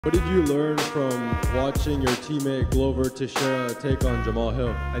What did you learn from watching your teammate Glover Teixeira take on Jamahal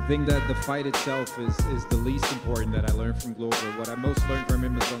Hill? I think that the fight itself is the least important that I learned from Glover. What I most learned from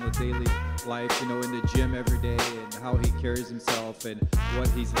him is on the daily life, you know, in the gym every day and how he carries himself and what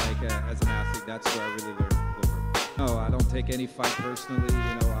he's like as an athlete. That's what I really learned from Glover. No, I don't take any fight personally.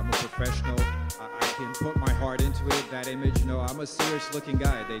 You know, I'm a professional. I can put my heart into it. That image, you know, I'm a serious looking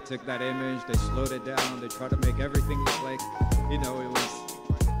guy. They took that image, they slowed it down, they tried to make everything look like, you know, it was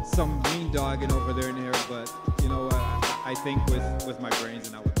some mean dogging over there in here, but you know, I think with my brains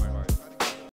and not with